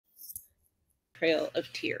trail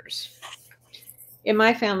of tears. In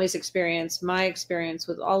my family's experience, my experience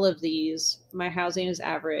with all of these, my housing is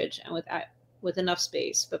average and with enough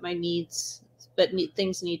space, but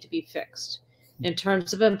things need to be fixed. In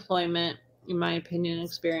terms of employment, in my opinion and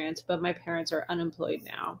experience, but my parents are unemployed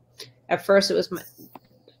now. At first,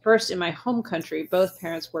 first in my home country, both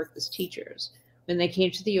parents worked as teachers. When they came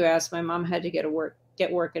to the U.S., my mom had to get work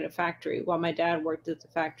at a factory, while my dad worked at the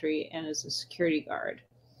factory and as a security guard.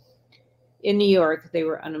 In New York, they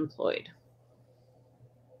were unemployed.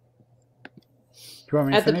 Do you want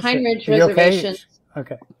me to at the finish Pine it? Ridge Are you Reservation,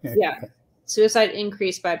 okay? Okay. yeah, Okay. suicide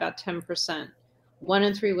increased by about 10%. 1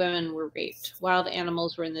 in 3 women were raped. Wild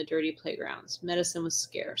animals were in the dirty playgrounds. Medicine was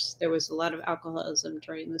scarce. There was a lot of alcoholism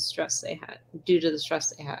due to the stress they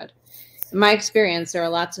had. In my experience, there are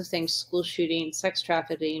lots of things: school shootings, sex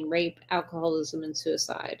trafficking, rape, alcoholism, and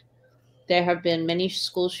suicide. There have been many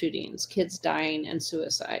school shootings, kids dying, and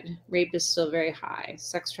suicide. Rape is still very high.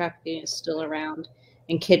 Sex trafficking is still around,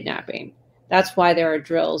 and kidnapping. That's why there are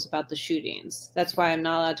drills about the shootings. That's why I'm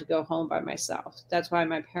not allowed to go home by myself. That's why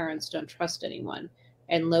my parents don't trust anyone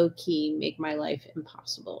and low-key make my life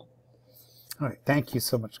impossible. All right. Thank you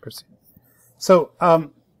so much, Christine. So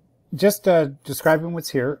just describing what's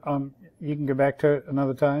here, you can go back to it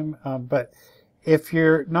another time. But if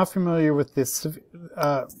you're not familiar with this,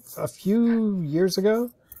 a few years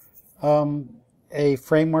ago, a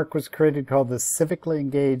framework was created called the Civically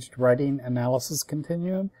Engaged Writing Analysis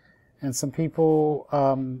Continuum. And some people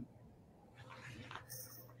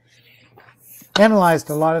analyzed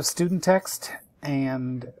a lot of student text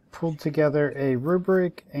and pulled together a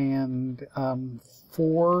rubric and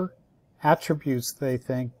 4 attributes, they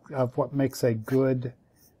think, of what makes a good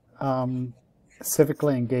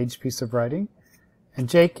civically engaged piece of writing. And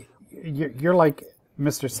Jake, you're like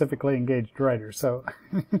Mr. Civically Engaged Writer, so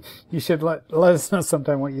you should let us know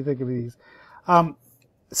sometime what you think of these.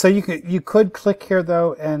 So you could click here,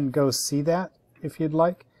 though, and go see that if you'd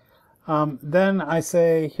like. Then I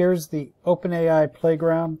say, here's the OpenAI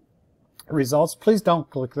Playground results. Please don't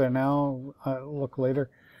click there now. Look later.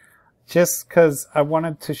 Just because I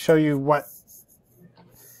wanted to show you what...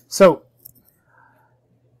 So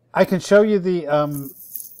I can show you the...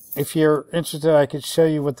 if you're interested, I could show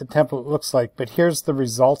you what the template looks like. But here's the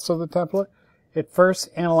results of the template. It first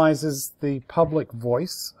analyzes the public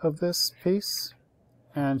voice of this piece.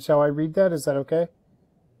 And shall I read that? Is that okay?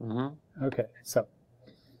 Mm-hmm. Okay, so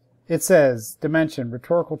it says dimension,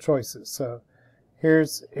 rhetorical choices. So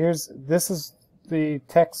this is the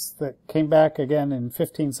text that came back again in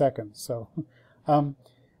 15 seconds. So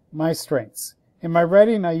my strengths. In my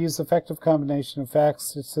writing, I use effective combination of facts,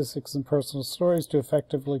 statistics, and personal stories to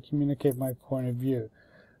effectively communicate my point of view.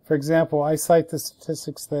 For example, I cite the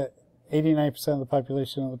statistics that 89% of the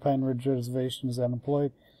population of the Pine Ridge Reservation is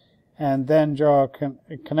unemployed, and then draw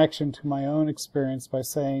a connection to my own experience by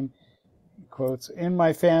saying, quotes, in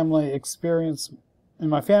my family's experience,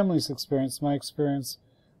 my experience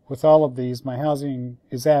with all of these, my housing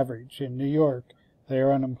is average. In New York, they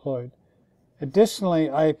are unemployed. Additionally,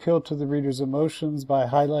 I appeal to the reader's emotions by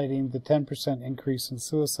highlighting the 10% increase in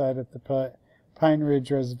suicide at the Pine Ridge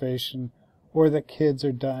Reservation, or that kids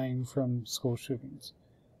are dying from school shootings.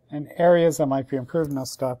 And areas that might be improved, and I'll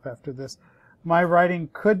stop after this. My writing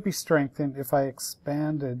could be strengthened if I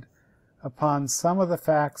expanded upon some of the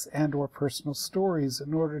facts and or personal stories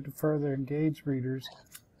in order to further engage readers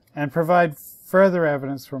and provide further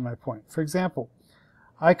evidence for my point. For example,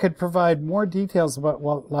 I could provide more details about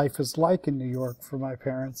what life is like in New York for my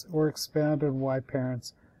parents, or expand on why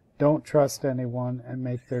parents don't trust anyone and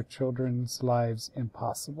make their children's lives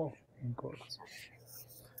impossible, in quotes.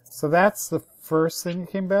 So that's the first thing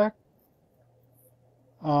that came back.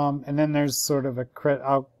 And then there's sort of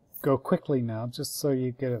I'll go quickly now, just so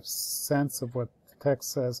you get a sense of what the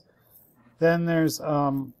text says. Then there's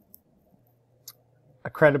a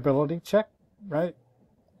credibility check, right?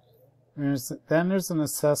 Then there's an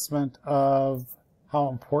assessment of how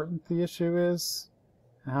important the issue is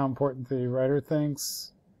and how important the writer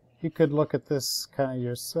thinks. You could look at this kind of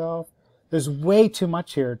yourself. There's way too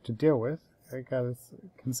much here to deal with. I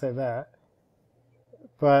can say that.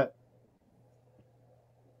 But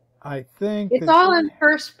I think it's all in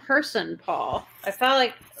first person, Paul. I felt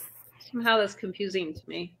like somehow that's confusing to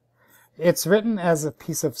me. It's written as a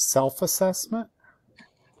piece of self-assessment.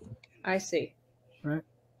 I see. Right?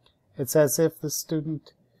 It's as if the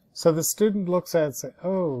student, so the student looks at it and says,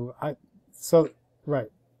 oh,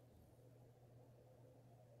 right.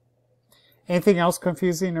 Anything else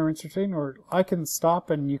confusing or interesting? Or I can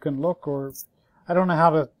stop and you can look, or I don't know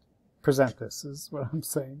how to present this, is what I'm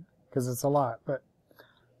saying, because it's a lot. But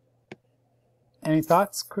any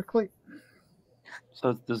thoughts quickly?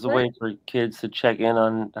 So there's a way for kids to check in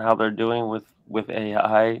on how they're doing with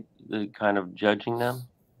AI, the kind of judging them.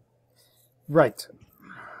 Right.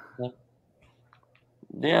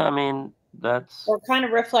 Yeah, I mean, that's... Or kind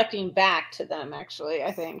of reflecting back to them, actually,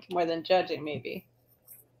 I think, more than judging, maybe.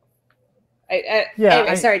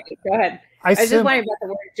 Anyway, sorry, go ahead. I was just wondering about the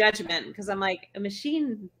word judgment, because I'm like, a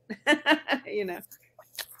machine, you know.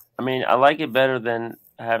 I mean, I like it better than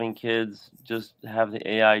having kids just have the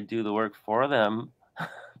AI do the work for them.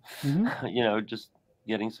 Mm-hmm. You know, just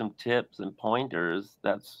getting some tips and pointers.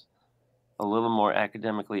 That's a little more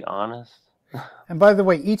academically honest. And by the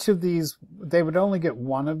way, each of these, they would only get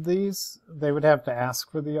one of these. They would have to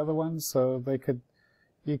ask for the other one, so they could...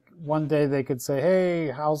 one day they could say,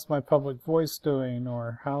 "Hey, how's my public voice doing?"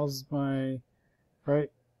 Or "How's my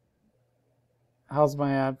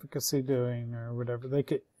advocacy doing?" Or whatever.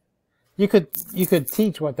 You could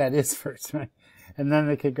teach what that is first, right? And then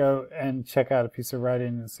they could go and check out a piece of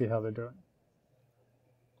writing and see how they're doing.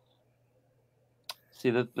 See,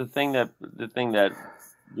 the thing that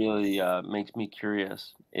really makes me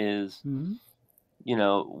curious is, you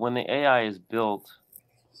know, when the AI is built.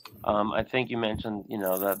 I think you mentioned, you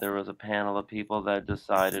know, that there was a panel of people that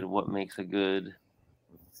decided what makes a good,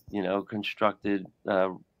 you know, constructed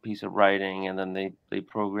piece of writing, and then they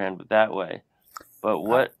programmed it that way. But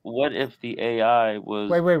what if the AI was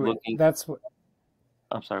looking? That's what...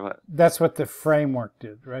 I'm sorry, what? That's what the framework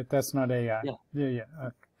did, right? That's not AI. Yeah.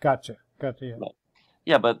 Gotcha. Yeah.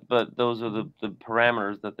 Yeah, but those are the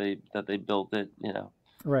parameters that they built it, you know,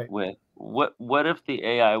 with. What if the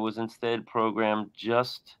AI was instead programmed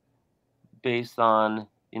just based on,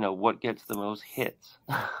 you know, what gets the most hits,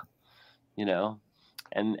 you know,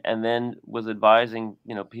 and then was advising,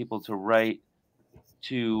 you know, people to write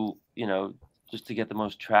to, you know, just to get the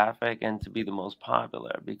most traffic and to be the most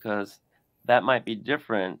popular, because that might be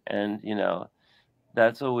different. And, you know,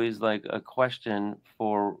 that's always like a question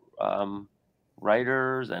for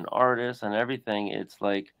writers and artists and everything. It's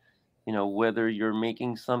like, you know, whether you're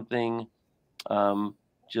making something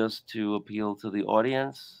just to appeal to the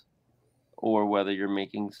audience, or whether you're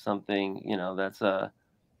making something, you know, that's a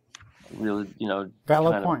really, you know,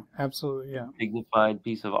 valid point. Absolutely, yeah. Dignified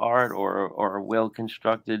piece of art, or a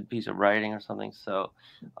well-constructed piece of writing or something. So,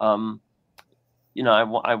 you know,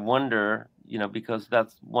 I wonder, you know, because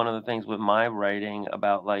that's one of the things with my writing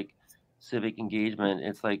about like civic engagement.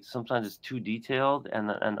 It's like sometimes it's too detailed,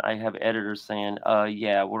 and I have editors saying,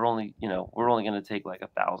 yeah, we're only going to take like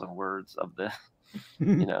 1,000 words of this,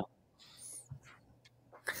 you know.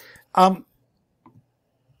 I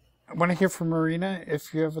want to hear from Marina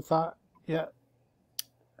if you have a thought yet.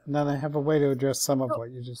 And then I have a way to address some of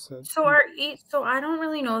what you just said. So I don't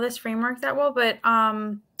really know this framework that well, but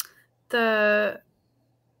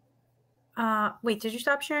wait, did you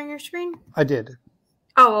stop sharing your screen? I did.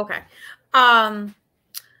 Oh, okay.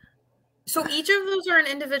 So each of those are an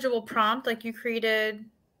individual prompt, like you created.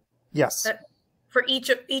 Yes. For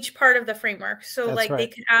each part of the framework. So that's like right. They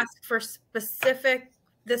can ask for specific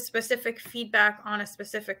feedback on a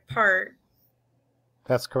specific part.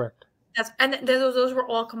 That's correct. And those were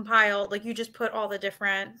all compiled. Like you just put all the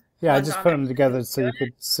different. Yeah, I just put them together so you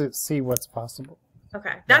could see what's possible.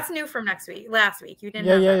 Okay, that's new from last week. You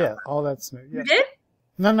didn't. Yeah. All that's new. Yeah. You did?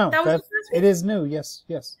 No. It is new. Yes.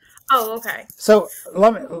 Oh, okay. So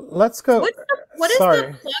let's go. What is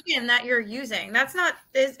the plugin that you're using? That's not.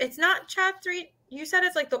 It's not Chat 3. You said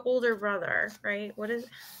it's like the older brother, right? What is?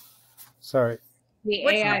 Sorry. The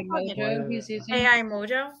AI Mojo he's using. AI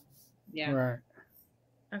Mojo. Yeah. Right.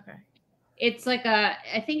 Okay. It's like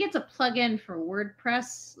I think it's a plugin for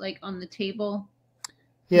WordPress, like on the table.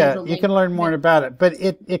 Yeah, you can learn more about it, but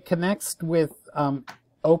it connects with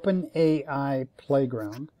OpenAI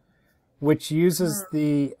Playground, which uses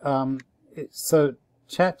the so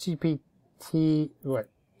ChatGPT. What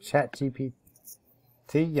ChatGPT?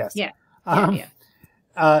 Yes. Yeah.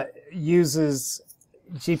 Uses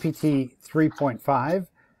GPT 3.5,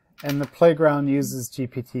 and the Playground uses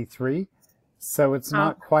GPT 3. So it's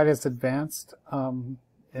not quite as advanced, but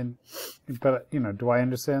you know, do I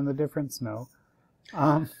understand the difference? No,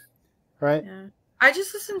 right? Yeah. I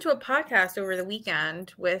just listened to a podcast over the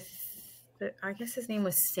weekend with, I guess his name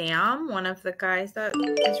was Sam, one of the guys that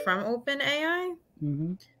is from OpenAI.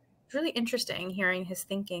 Mm-hmm. It's really interesting hearing his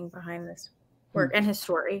thinking behind this work and his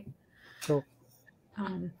story. Cool.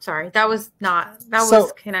 Sorry, that was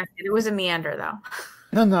connected. It was a meander though.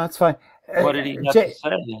 No, it's fine. What did he have to say?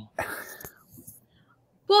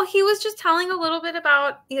 Well, he was just telling a little bit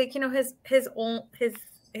about, like, you know, his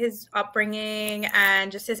upbringing and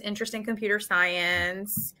just his interest in computer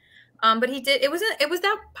science. But he did. It was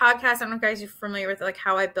that podcast. I don't know if you guys are familiar with like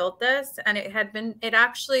How I Built This, and it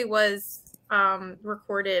actually was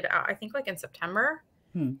recorded. I think like in September.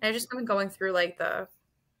 And I just been going through like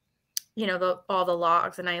all the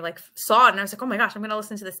logs, and I like saw it, and I was like, oh my gosh, I'm gonna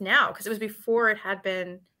listen to this now, because it was before it had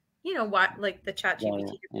been, what, like the chat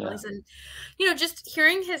GPT release, and just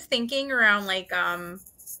hearing his thinking around like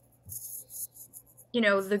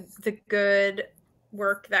the good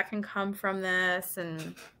work that can come from this,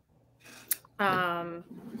 and it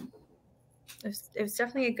was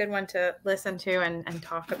definitely a good one to listen to and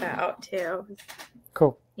talk about too.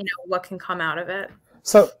 Cool. What can come out of it.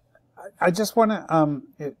 So I just want to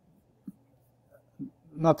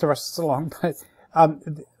not to rush this along, but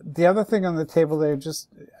the other thing on the table there,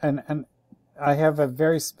 and I have a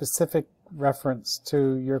very specific reference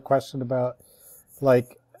to your question about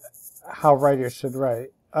like how writers should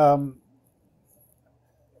write. But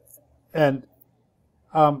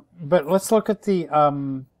let's look at the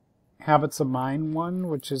habits of mind one,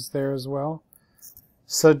 which is there as well.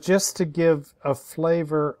 So just to give a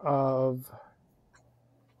flavor of,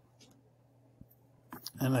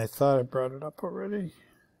 and I thought I brought it up already.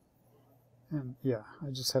 And yeah, I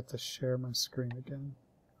just have to share my screen again.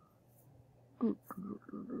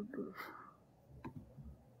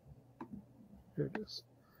 Here it is.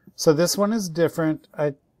 So this one is different.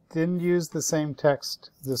 I didn't use the same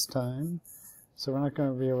text this time, so we're not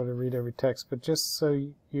going to be able to read every text, but just so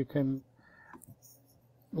you can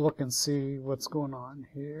look and see what's going on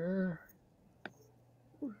here.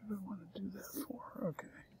 What did I want to do that for? Okay,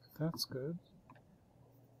 that's good.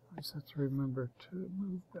 I just have to remember to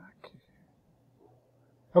move back here.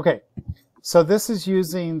 Okay, so this is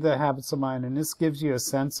using the habits of mind, and this gives you a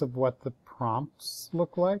sense of what the prompts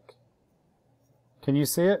look like. Can you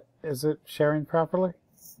see it? Is it sharing properly?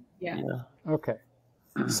 Yeah. Okay.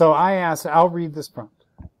 So I asked, I'll read this prompt.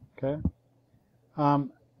 Okay.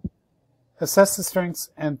 Assess the strengths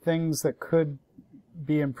and things that could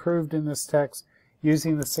be improved in this text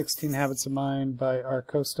using the 16 Habits of Mind by R.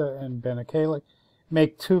 Costa and Ben Akalik.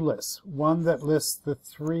 Make 2 lists. One that lists at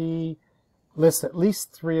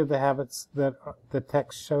least 3 of the habits that the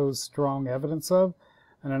text shows strong evidence of,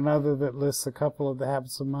 and another that lists a couple of the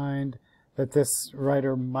habits of mind that this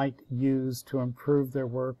writer might use to improve their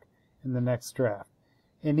work in the next draft.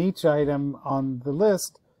 In each item on the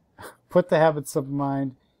list, put the habits of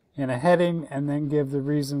mind in a heading and then give the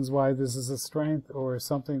reasons why this is a strength or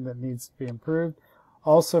something that needs to be improved.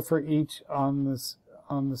 Also for each on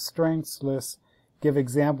the strengths list, give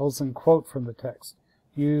examples and quote from the text.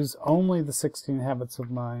 Use only the 16 habits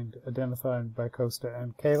of mind identified by Costa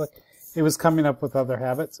and Kalik. It was coming up with other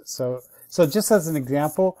habits. So just as an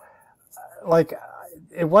example, like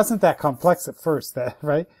it wasn't that complex at first,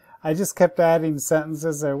 right? I just kept adding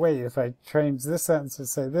sentences. Or wait, if I change this sentence to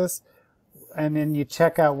say this, and then you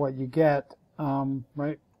check out what you get,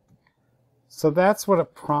 right? So that's what a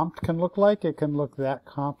prompt can look like. It can look that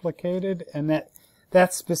complicated, and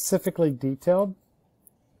that's specifically detailed.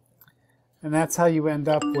 And that's how you end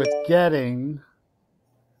up with getting...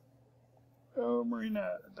 Oh,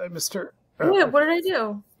 Marina, I missed her. Yeah, what did I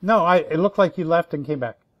do? No, it looked like you left and came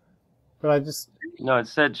back. But I just... No, it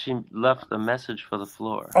said she left a message for the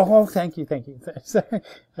floor. Oh, thank you. I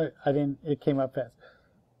didn't... It came up fast.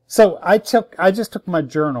 So I just took my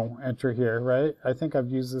journal entry here, right? I think I've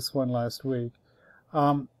used this one last week.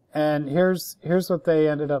 And here's what they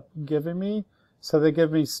ended up giving me. So they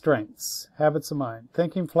give me strengths, habits of mind,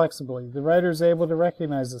 thinking flexibly. The writer is able to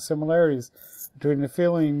recognize the similarities between the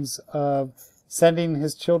feelings of sending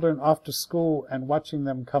his children off to school and watching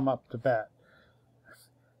them come up to bat.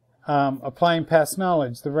 Applying past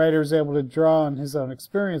knowledge. The writer is able to draw on his own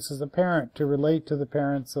experience as a parent to relate to the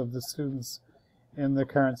parents of the students in the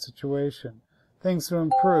current situation. Things to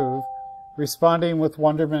improve. Responding with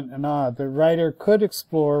wonderment and awe. The writer could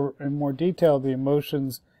explore in more detail the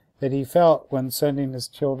emotions that he felt when sending his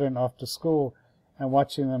children off to school and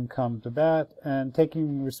watching them come to bat. And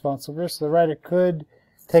taking responsible risks. The writer could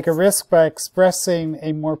take a risk by expressing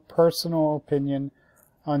a more personal opinion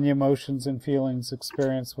on the emotions and feelings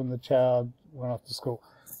experienced when the child went off to school.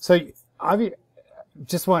 So I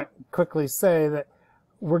just want to quickly say that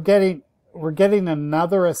we're getting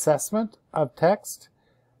another assessment of text,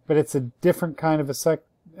 but it's a different kind of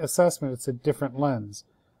assessment. It's a different lens.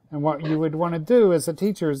 And what you would want to do as a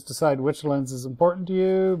teacher is decide which lens is important to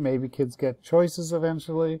you. Maybe kids get choices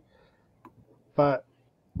eventually. But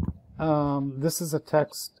this is a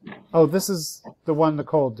text. Oh, this is the one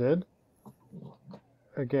Nicole did.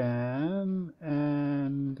 Again.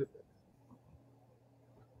 And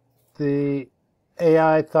the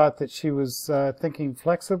AI thought that she was thinking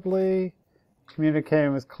flexibly.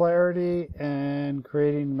 communicating with clarity, and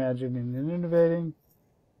creating, imagining, and innovating,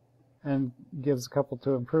 and gives a couple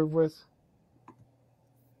to improve with.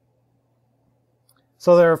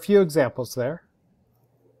 So there are a few examples there.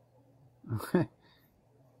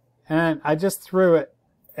 And I just threw it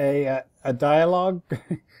a dialogue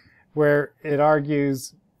where it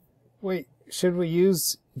argues, wait, should we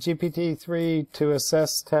use GPT-3 to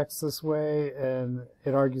assess text this way? And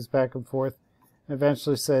it argues back and forth. And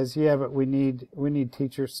eventually says, yeah, but we need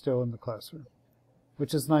teachers still in the classroom,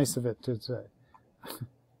 which is nice of it to say.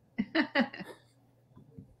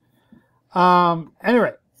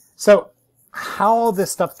 Anyway, so how all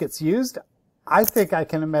this stuff gets used, I think I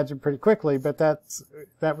can imagine pretty quickly, but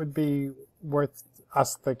that would be worth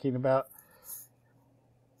us thinking about.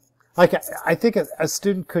 Like, I think a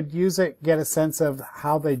student could use it, get a sense of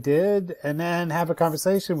how they did, and then have a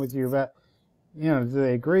conversation with you about, do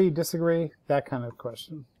they agree, disagree, that kind of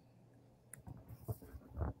question.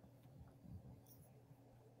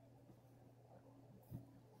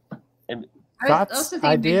 Thoughts,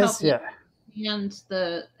 ideas, yeah. And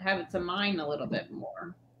the habits of mind a little bit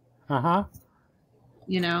more. Uh-huh.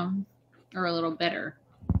 Or a little better.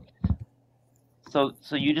 So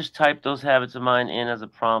you just typed those habits of mind in as a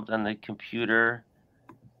prompt, and the computer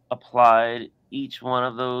applied each one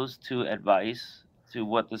of those to advice to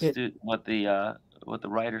what the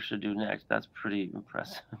writer should do next. That's pretty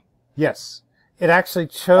impressive. Yes, it actually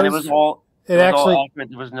chose. And it was all accurate.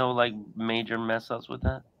 There was no like major mess ups with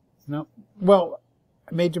that. No, well,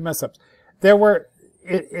 major mess ups. There were.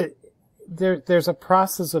 There's a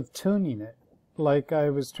process of tuning it. Like I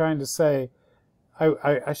was trying to say,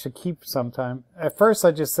 I should keep some time. At first,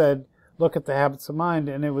 I just said, look at the habits of mind,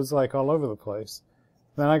 and it was like all over the place.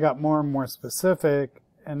 Then I got more and more specific,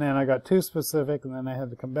 and then I got too specific, and then I had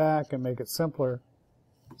to come back and make it simpler.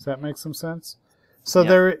 Does that make some sense? So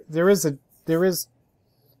yeah. there is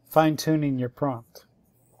fine-tuning your prompt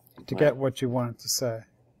to get what you want it to say.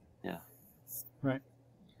 Yeah. Right.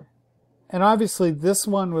 And obviously, this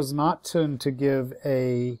one was not tuned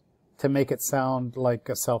to make it sound like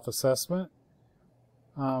a self-assessment.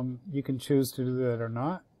 You can choose to do that or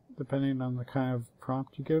not, depending on the kind of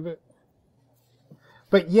prompt you give it.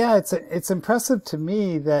 But yeah, it's impressive to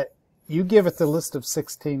me that you give it the list of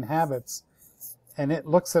 16 habits, and it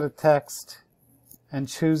looks at a text and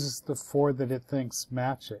chooses the 4 that it thinks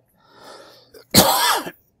match it.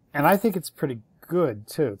 And I think it's pretty good,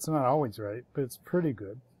 too. It's not always right, but it's pretty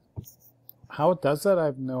good. How it does that, I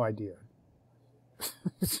have no idea.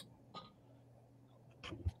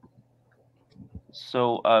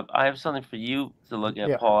 So I have something for you to look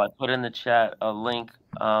at, Paul. I put in the chat a link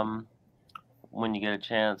when you get a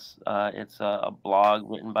chance. It's a blog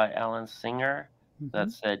written by Alan Singer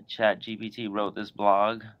that said ChatGPT wrote this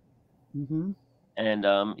blog.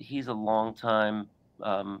 And he's a longtime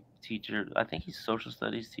teacher. I think he's a social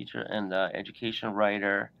studies teacher and education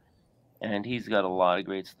writer. And he's got a lot of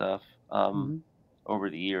great stuff over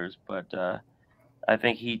the years. But I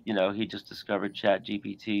think he just discovered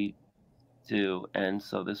ChatGPT too, and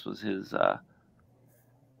so this was his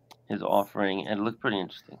offering, and it looked pretty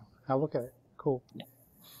interesting. I'll look at it. Cool. Yeah.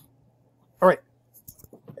 All right.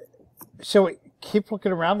 Shall we keep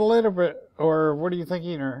looking around a little bit, or what are you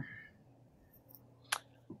thinking? Or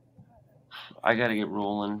I got to get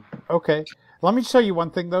rolling. Okay. Let me show you one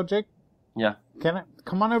thing, though, Jake. Yeah. Can I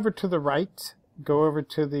come on over to the right? Go over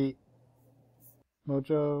to the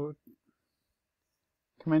Mojo.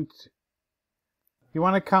 Come in. You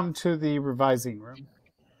want to come to the revising room.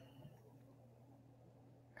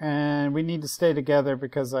 And we need to stay together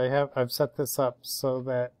because I've set this up so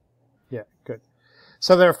that, yeah, good.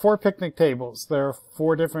 So there are 4 picnic tables. There are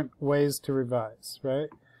 4 different ways to revise, right?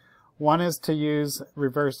 One is to use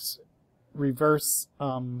reverse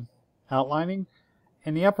outlining.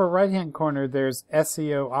 In the upper right-hand corner, there's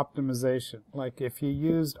SEO optimization. Like if you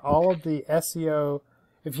used all of the SEO,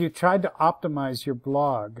 if you tried to optimize your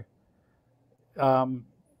blog, so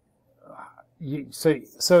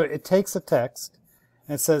it takes a text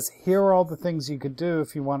and it says, here are all the things you could do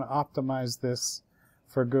if you want to optimize this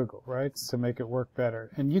for Google, right? To make it work better.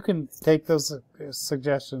 And you can take those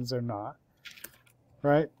suggestions or not,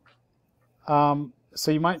 right?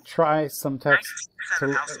 So you might try some text.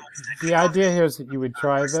 The idea here is that you would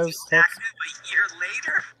try those texts.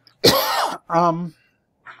 And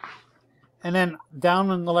then down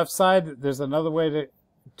on the left side, there's another way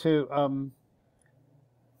to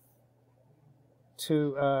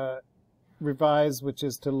revise, which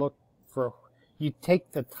is to look for. You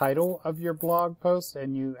take the title of your blog post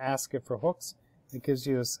and you ask it for hooks. It gives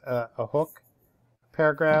you a hook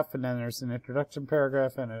paragraph, and then there's an introduction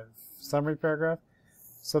paragraph and a summary paragraph.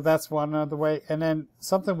 So that's one other way. And then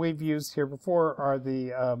something we've used here before are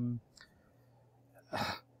the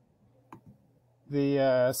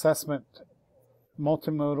assessment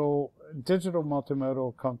digital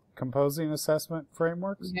multimodal composing assessment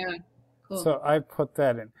frameworks. Yeah, cool. So I put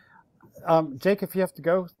that in. Jake, if you have to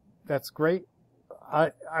go, that's great.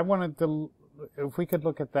 I wanted to, if we could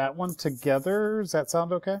look at that one together. Does that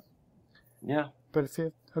sound okay? Yeah. But if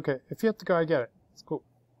you have to go, I get it. It's cool.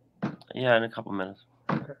 Yeah, in a couple minutes.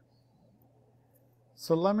 Okay.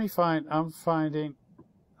 So let me find. I'm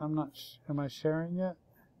not. Am I sharing yet?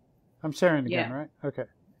 I'm sharing again, right? Okay.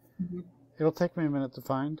 Mm-hmm. It'll take me a minute to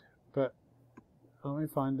find, but let me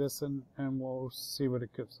find this and we'll see what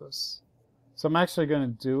it gives us. So I'm actually going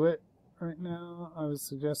to do it right now. I was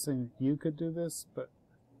suggesting you could do this, but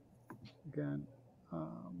again,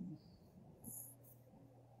 I'm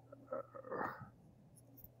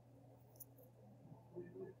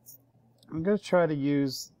going to try to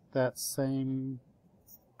use that same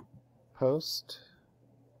post.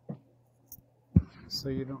 So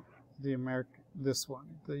you don't, this one,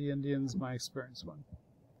 the Indians, my experience one.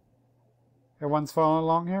 Everyone's following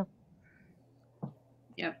along here?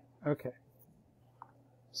 Yep. Okay.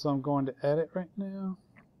 So I'm going to edit right now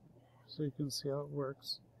so you can see how it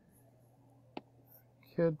works.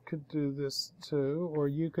 Kid could do this too, or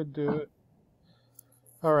you could do it.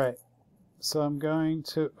 All right. So I'm going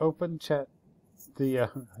to open I'm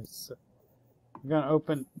going to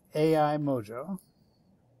open AI Mojo.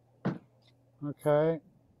 Okay.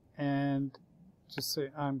 And just say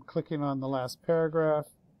I'm clicking on the last paragraph.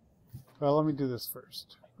 Well, let me do this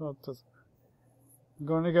first. Well, I'm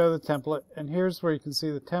going to go to the template, and here's where you can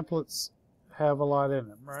see the templates have a lot in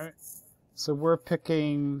them, right? So we're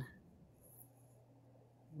picking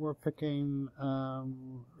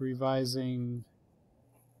revising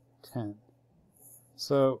 10.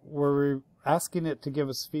 So we're asking it to give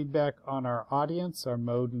us feedback on our audience, our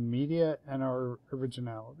mode and media, and our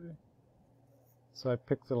originality. So I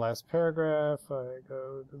pick the last paragraph, I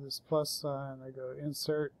go to this plus sign, I go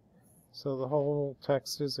insert, so the whole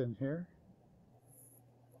text is in here.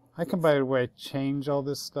 I can, by the way, change all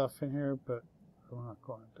this stuff in here, but I'm not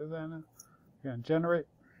going to do that now. I'm going to generate.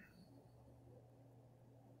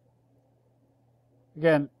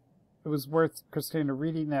 Again, it was worth Christina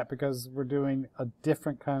reading that because we're doing a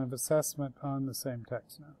different kind of assessment on the same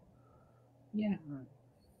text now. Yeah. Right.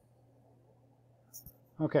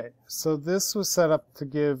 Okay, so this was set up to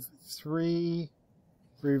give 3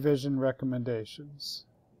 revision recommendations.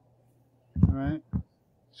 All right.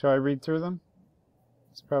 Shall I read through them?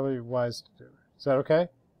 It's probably wise to do it. Is that okay?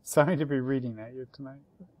 Sorry to be reading at you tonight.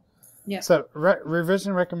 Yeah. So,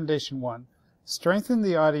 revision recommendation 1. Strengthen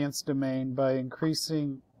the audience domain by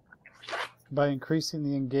increasing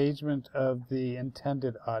the engagement of the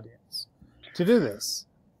intended audience. To do this,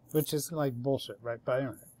 which is like bullshit, right?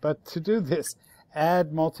 But to do this,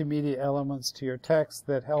 add multimedia elements to your text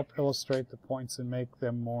that help illustrate the points and make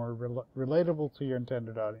them more relatable to your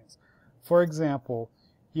intended audience. For example,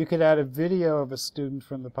 you could add a video of a student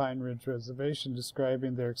from the Pine Ridge Reservation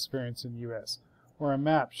describing their experience in the U.S., or a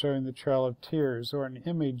map showing the Trail of Tears, or an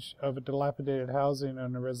image of a dilapidated housing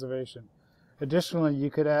on a reservation. Additionally,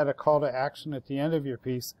 you could add a call to action at the end of your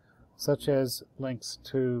piece, such as links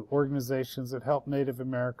to organizations that help Native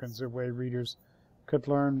Americans or way readers could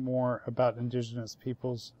learn more about indigenous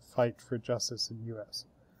peoples' fight for justice in the U.S.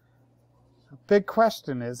 A big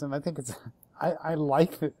question is, and I think it's, I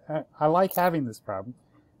like it, I like having this problem,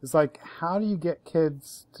 is like, how do you get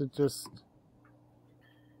kids to just,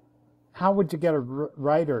 how would you get a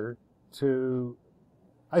writer to,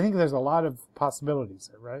 I think there's a lot of possibilities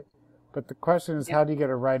there, right? But the question is, how do you get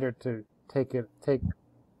a writer to take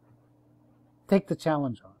the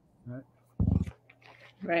challenge on, right?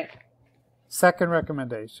 Right. Second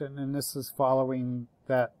recommendation, and this is following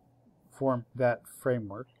that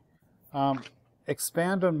framework.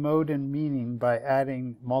 Expand on mode and meaning by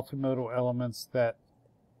adding multimodal elements that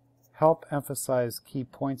help emphasize key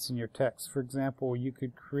points in your text. For example, you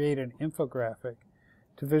could create an infographic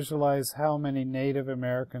to visualize how many Native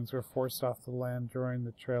Americans were forced off the land during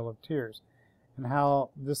the Trail of Tears, and how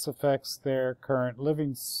this affects their current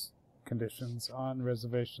living conditions on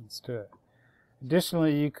reservations today.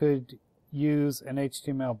 Additionally, you could use an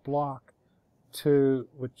HTML block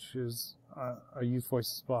which is a Youth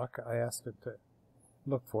Voices block I asked it to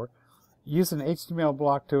look for. Use an HTML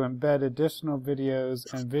block to embed additional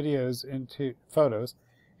videos into photos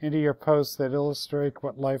into your posts that illustrate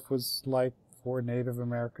what life was like for Native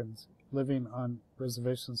Americans living on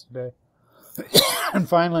reservations today. And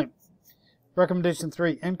finally, Recommendation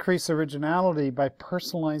 3, increase originality by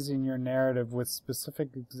personalizing your narrative with specific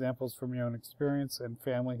examples from your own experience and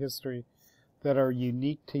family history that are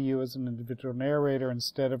unique to you as an individual narrator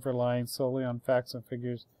instead of relying solely on facts and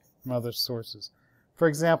figures from other sources. For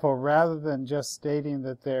example, rather than just stating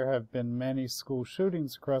that there have been many school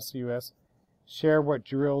shootings across the U.S., share what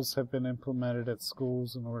drills have been implemented at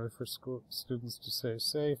schools in order for students to stay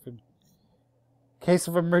safe. In case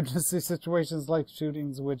of emergency situations like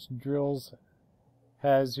shootings, which drills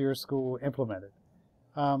has your school implemented?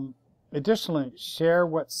 Additionally, share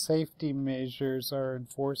what safety measures are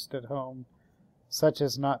enforced at home, such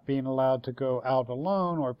as not being allowed to go out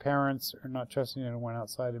alone or parents are not trusting anyone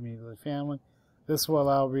outside immediate family. This will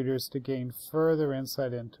allow readers to gain further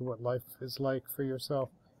insight into what life is like for yourself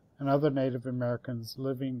and other Native Americans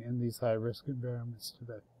living in these high-risk environments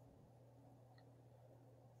today.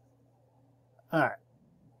 All right.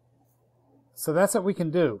 So that's what we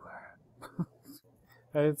can do.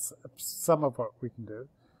 It's some of what we can do.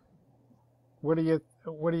 What are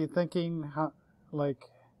you thinking? How, like,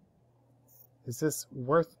 is this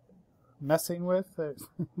worth messing with?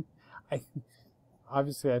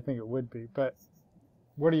 Obviously I think it would be, but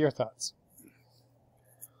what are your thoughts?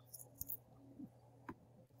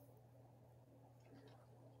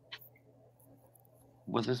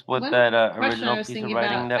 Was this what that original piece of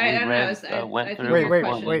writing that we read went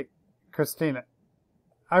through? Wait, Christina.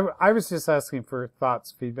 I was just asking for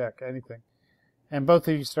thoughts, feedback, anything. And both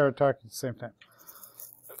of you started talking at the same time.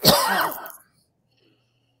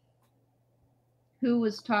 Who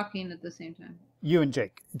was talking at the same time? You and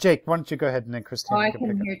Jake. Jake, why don't you go ahead and then Christina. Oh, I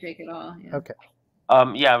couldn't hear Jake at all. Yeah. Okay.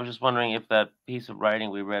 Yeah, I was just wondering if that piece of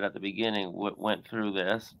writing we read at the beginning went through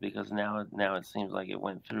this, because now it seems like it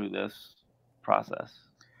went through this process.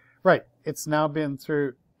 Right. It's now been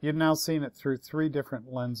through, you've now seen it through 3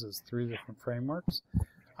 different lenses, 3 different frameworks.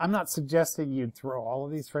 I'm not suggesting you'd throw all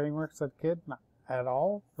of these frameworks at a kid, not at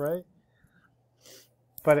all, right?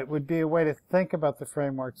 But it would be a way to think about the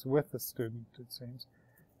frameworks with the student, it seems.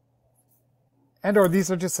 And or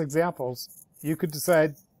these are just examples. You could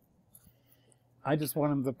decide, I just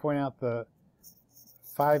want them to point out the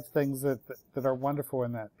 5 things that are wonderful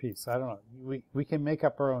in that piece. I don't know. We can make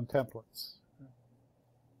up our own templates.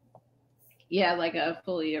 Yeah, like a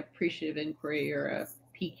fully appreciative inquiry or a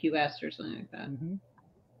PQS or something like that. Mm-hmm.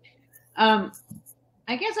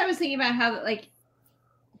 I guess I was thinking about how, like,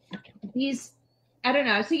 these, I don't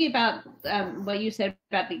know, I was thinking about what you said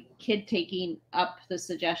about the kid taking up the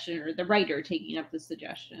suggestion or the writer taking up the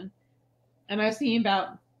suggestion. And I was thinking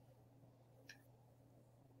about,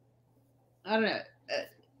 I don't know,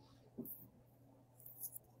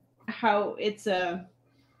 how it's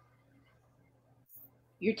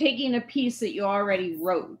you're taking a piece that you already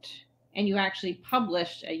wrote and you actually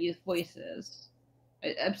published at Youth Voices,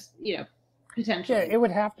 you know, potentially. Yeah, it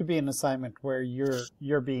would have to be an assignment where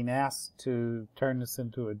you're being asked to turn this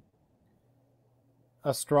into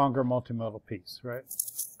a stronger multimodal piece, right?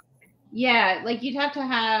 Yeah, like you'd have to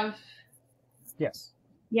have. Yes.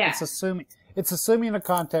 Yeah. It's assuming a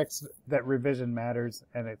context that revision matters,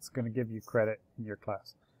 and it's going to give you credit in your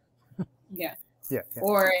class. Yeah. Yeah.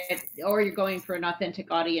 Or you're going for an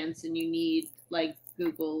authentic audience, and you need like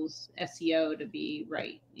Google's SEO to be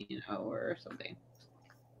right, you know, or something.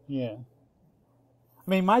 Yeah. I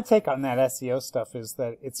mean, my take on that SEO stuff is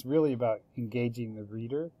that it's really about engaging the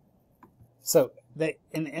reader. So they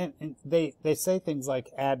they say things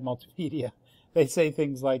like add multimedia. They say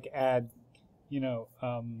things like add, you know,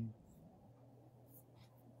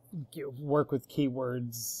 work with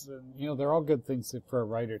keywords. And, you know, they're all good things for a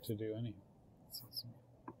writer to do anyway.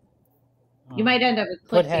 You might end up with clickbait.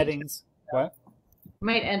 Put headings. What? You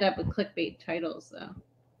might end up with clickbait titles, though.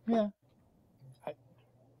 Yeah.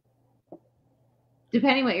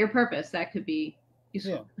 Depending what your purpose, that could be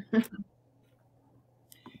useful. Yeah.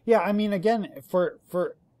 Yeah, I mean, again, for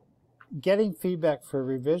getting feedback for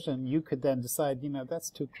revision, you could then decide, you know, that's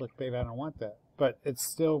too clickbait, I don't want that. But it's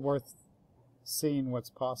still worth seeing what's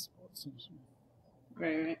possible, it seems to me.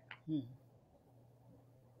 Right. Yeah.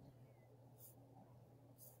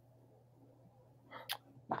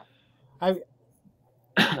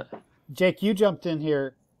 Jake, you jumped in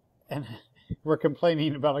here and were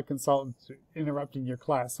complaining about a consultant interrupting your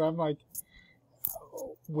class. So I'm like,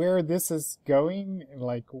 where this is going,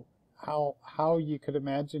 like how you could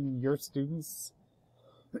imagine your students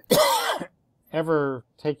ever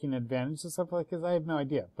taking advantage of something like this, I have no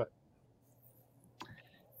idea. But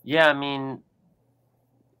yeah, I mean,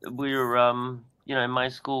 we're you know, in my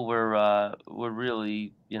school we're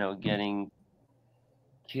really, you know, getting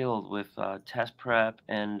killed with test prep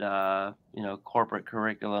and you know, corporate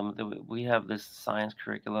curriculum. We have this science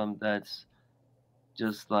curriculum that's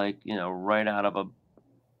just like, right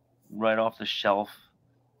off the shelf,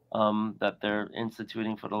 that they're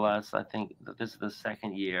instituting for the last, I think that this is the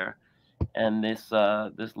second year. And this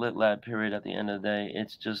Lit Lab period, at the end of the day,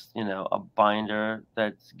 it's just, a binder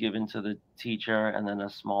that's given to the teacher, and then a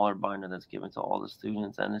smaller binder that's given to all the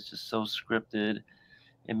students. And it's just so scripted.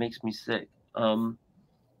 It makes me sick. And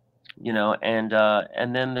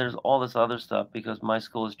then there's all this other stuff, because my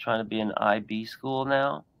school is trying to be an IB school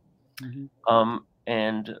now. Mm-hmm.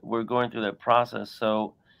 And we're going through that process.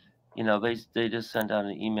 So, they just sent out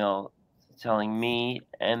an email telling me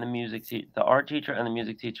and the art teacher and the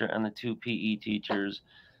music teacher and the 2 PE teachers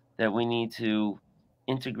that we need to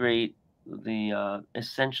integrate the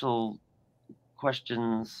essential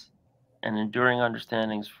questions and enduring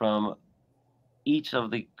understandings from each of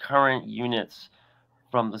the current units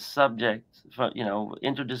from the subject, from,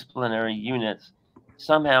 interdisciplinary units,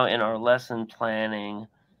 somehow in our lesson planning,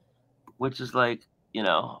 which is like,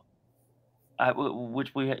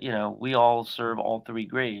 which we all serve all 3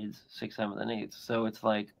 grades, 6th, 7th, and 8th. So it's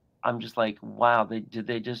like, I'm just like, wow, did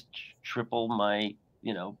they just triple my,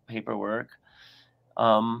 paperwork?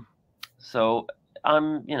 So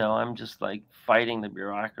I'm just like fighting the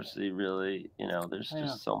bureaucracy, really. There's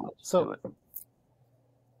just so much to it.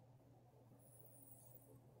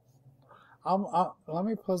 Let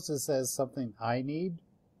me pose this as something I need,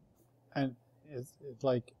 and it's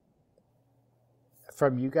like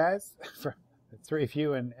from you guys, from the 3 of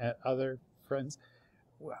you and other friends.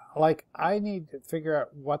 Like, I need to figure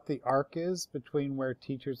out what the arc is between where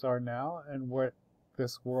teachers are now and what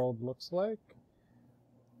this world looks like,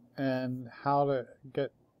 and how to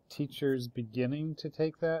get teachers beginning to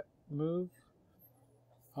take that move.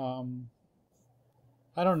 I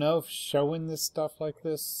don't know if showing this stuff like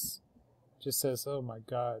this just says, oh my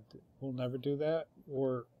God, we'll never do that,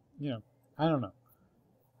 or, I don't know.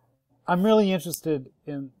 I'm really interested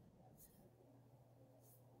in,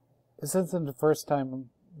 this isn't the first time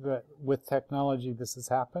that with technology this has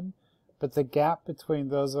happened, but the gap between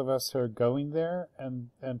those of us who are going there and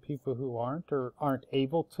people who aren't or aren't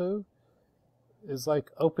able to is like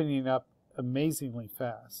opening up amazingly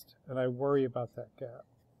fast, and I worry about that gap.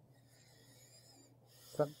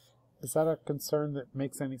 Is that a concern that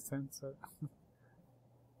makes any sense?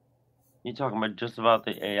 You talking about just about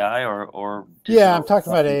the AI or yeah, I'm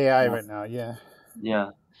talking about AI right now. Yeah. Yeah.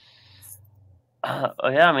 Yeah.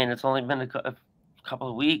 I mean, it's only been a couple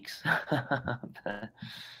of weeks,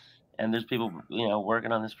 and there's people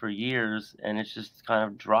working on this for years, and it's just kind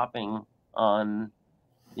of dropping on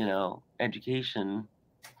education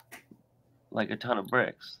like a ton of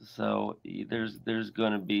bricks. So there's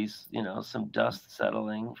going to be some dust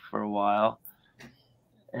settling for a while,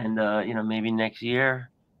 and maybe next year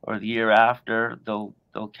or the year after they'll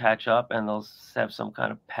catch up, and they'll have some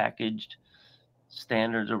kind of packaged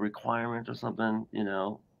standards or requirement or something,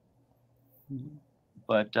 Mm-hmm.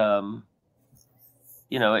 But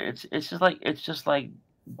it's just like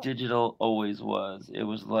digital always was. It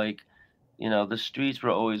was like, the streets were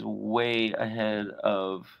always way ahead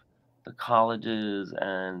of the colleges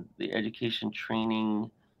and the education training,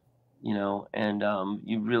 and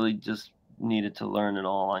you really just needed to learn it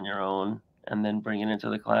all on your own and then bring it into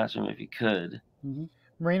the classroom if you could. Mm-hmm.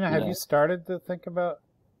 Marina, have you started to think about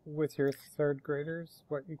with your 3rd graders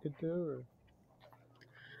what you could do? Or?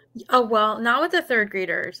 Oh, well, not with the 3rd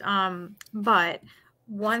graders, but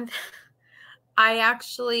I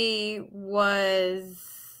actually was,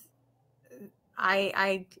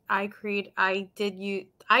 I did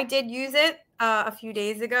use it a few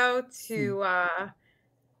days ago to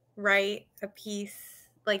write a piece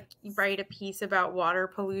about water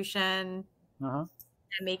pollution and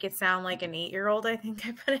make it sound like an 8-year-old, I think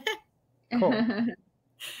I put it. Cool.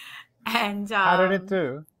 And how did it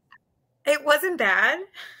do? It wasn't bad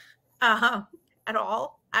at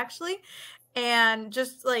all, actually. And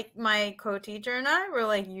just like my co-teacher and I were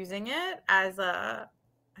like using it as I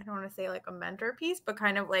don't want to say like a mentor piece, but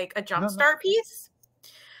kind of like a jumpstart piece.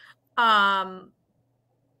 Yeah,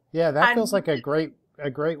 that feels like a great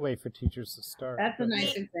way for teachers to start. That's a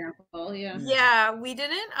nice example. Yeah. Yeah, we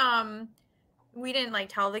didn't like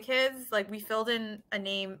tell the kids, like we filled in a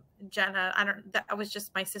name, Jenna. That was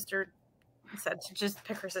just my sister said to just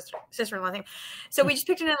pick her sister-in-law name. So we just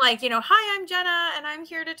picked it in like, hi, I'm Jenna, and I'm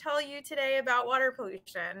here to tell you today about water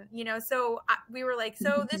pollution. So we were like,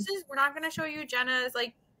 so we're not going to show you Jenna's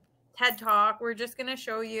like TED Talk. We're just going to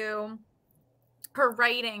show you her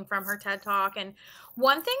writing from her TED Talk. And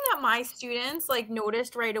one thing that my students like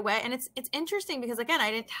noticed right away, and it's interesting because again,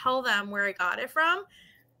 I didn't tell them where I got it from.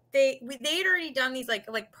 They had already done these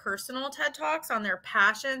like personal TED Talks on their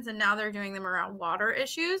passions, and now they're doing them around water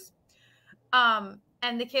issues.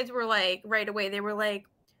 And the kids were like, right away, they were like,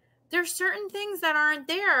 there's certain things that aren't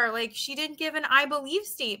there. Like, she didn't give an I believe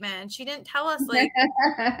statement. She didn't tell us, like,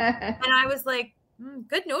 and I was like,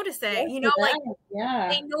 good noticing, you know, like,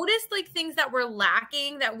 they noticed like things that were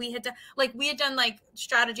lacking that we had done like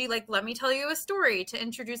strategy, like, let me tell you a story to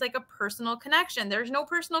introduce like a personal connection. There's no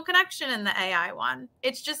personal connection in the AI one.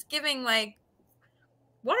 It's just giving like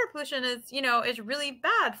water pollution is, you know, is really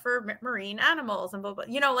bad for marine animals and blah, blah,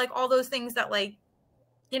 you know, like all those things that like,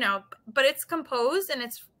 you know, but it's composed and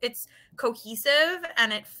it's cohesive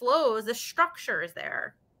and it flows. The structure is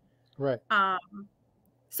there. Right.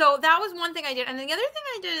 So that was one thing I did. And then the other thing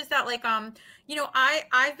I did is that like, you know,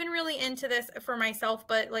 I've been really into this for myself,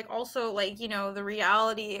 but like also like, you know, the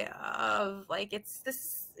reality of like, it's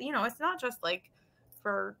this, you know, it's not just like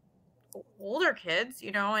for older kids,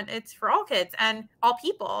 you know, and it's for all kids and all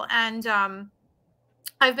people. And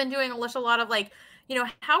I've been doing a lot of like, you know,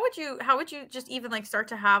 how would you just even like start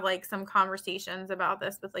to have like some conversations about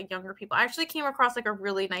this with like younger people? I actually came across like a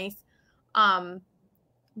really nice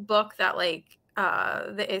book that like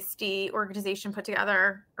the ISTE organization put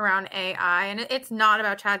together around AI, and it's not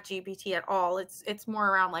about ChatGPT at all. It's more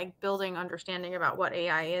around like building understanding about what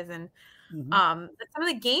AI is, and some of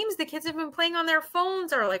the games the kids have been playing on their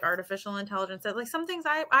phones are like artificial intelligence. Like some things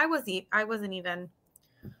I wasn't even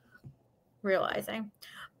realizing,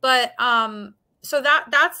 but so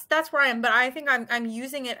that's where I am. But I think I'm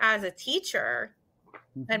using it as a teacher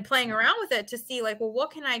and playing around with it to see like, well, what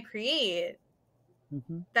can I create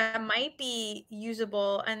that might be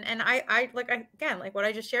usable, and I like, again, like what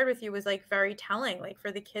I just shared with you was like very telling, like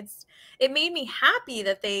for the kids. It made me happy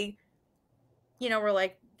that they, you know, were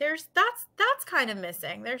like, there's that's kind of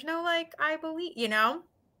missing. There's no like I believe, you know.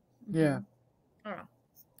 Yeah. I don't know,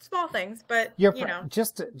 small things, but you know,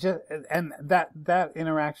 just and that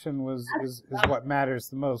interaction is what matters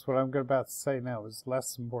the most. What I'm about to say now is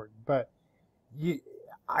less important, but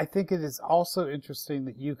I think it is also interesting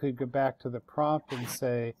that you could go back to the prompt and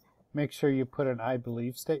say, make sure you put an I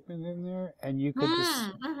believe statement in there, and you could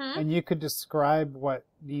and you could describe what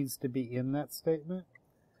needs to be in that statement.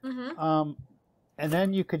 And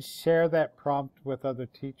then you could share that prompt with other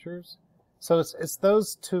teachers. So it's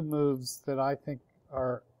those two moves that I think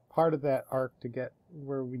are part of that arc to get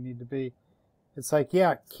where we need to be. It's like,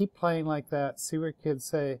 yeah, keep playing like that, see what kids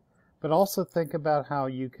say, but also think about how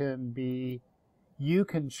you can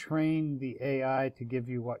train the AI to give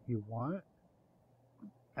you what you want.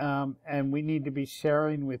 And we need to be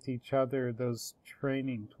sharing with each other those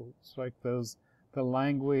training tools, like the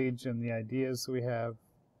language and the ideas we have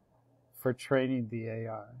for training the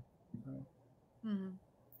AI. Right?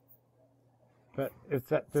 But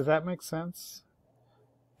does that make sense?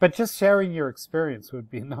 But just sharing your experience would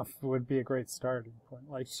be enough, would be a great starting point.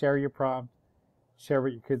 Like share your prompt, share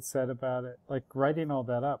what your kids said about it. Like writing all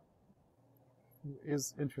that up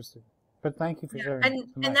is interesting. But thank you for sharing.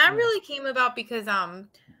 And that really came about because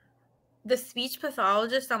the speech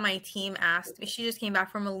pathologist on my team asked me, she just came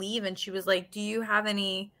back from a leave, and she was like, do you have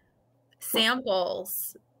any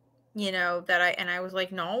samples, you know, and I was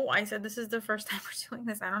like, no. I said, this is the first time we're doing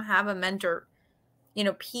this. I don't have a mentor, you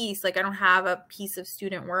know, piece. Like I don't have a piece of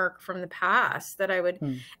student work from the past that I would,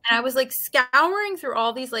 and I was like scouring through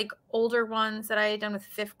all these like older ones that I had done with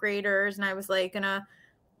 5th graders. And I was like gonna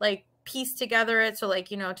like piece together it. So like,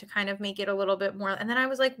 you know, to kind of make it a little bit more. And then I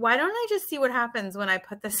was like, why don't I just see what happens when I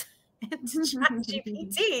put this into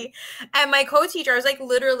ChatGPT? And my co-teacher, I was like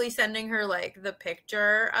literally sending her like the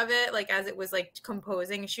picture of it, like as it was like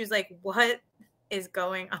composing. She was like, what is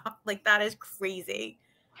going on? Like, that is crazy.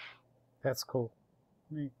 That's cool.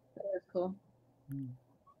 Neat. That is cool.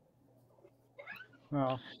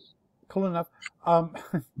 Well, cool enough.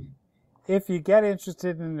 If you get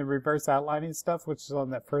interested in the reverse outlining stuff, which is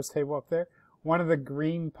on that first table up there, one of the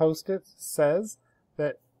green Post-its says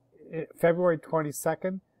that February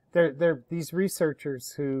 22nd, they're these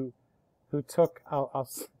researchers who took a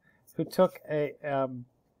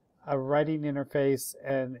writing interface,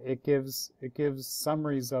 and it gives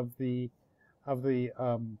summaries of the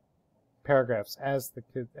paragraphs as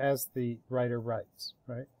the writer writes,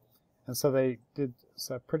 right? And so they did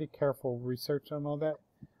some pretty careful research on all that,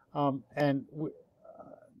 and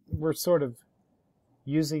we're sort of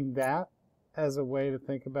using that as a way to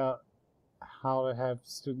think about how to have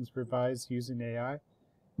students revise using AI.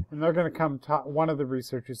 And they're going to come talk. One of the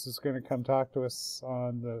researchers is going to come talk to us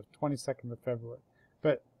on the 22nd of February.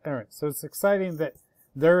 But anyway, so it's exciting that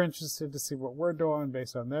they're interested to see what we're doing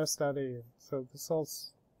based on their study. So this all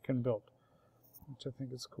can build, which I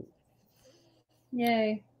think is cool.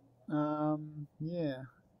 Yay. Yeah.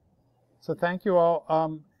 So thank you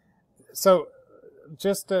all. So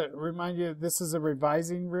just to remind you, this is a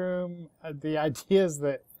revising room. The idea is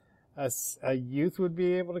that a youth would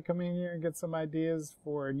be able to come in here and get some ideas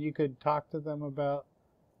and you could talk to them about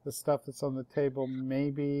the stuff that's on the table,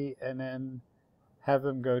 maybe, and then have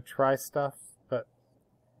them go try stuff. But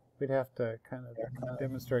we'd have to kind of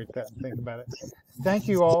demonstrate that and think about it. Thank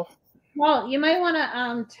you all. Well, you might want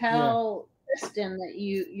to tell Kristen that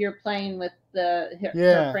you're playing with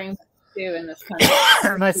her framework too in this country.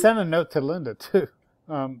 And I sent a note to Linda too.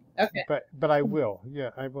 Okay. But I will. Yeah,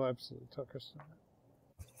 I will absolutely tell Kristen.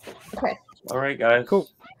 Okay. All right, guys. Cool.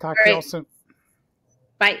 Talk to y'all soon.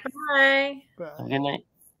 Bye. Bye. Good night.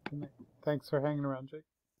 Good night. Thanks for hanging around, Jake.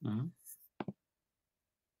 Mm-hmm.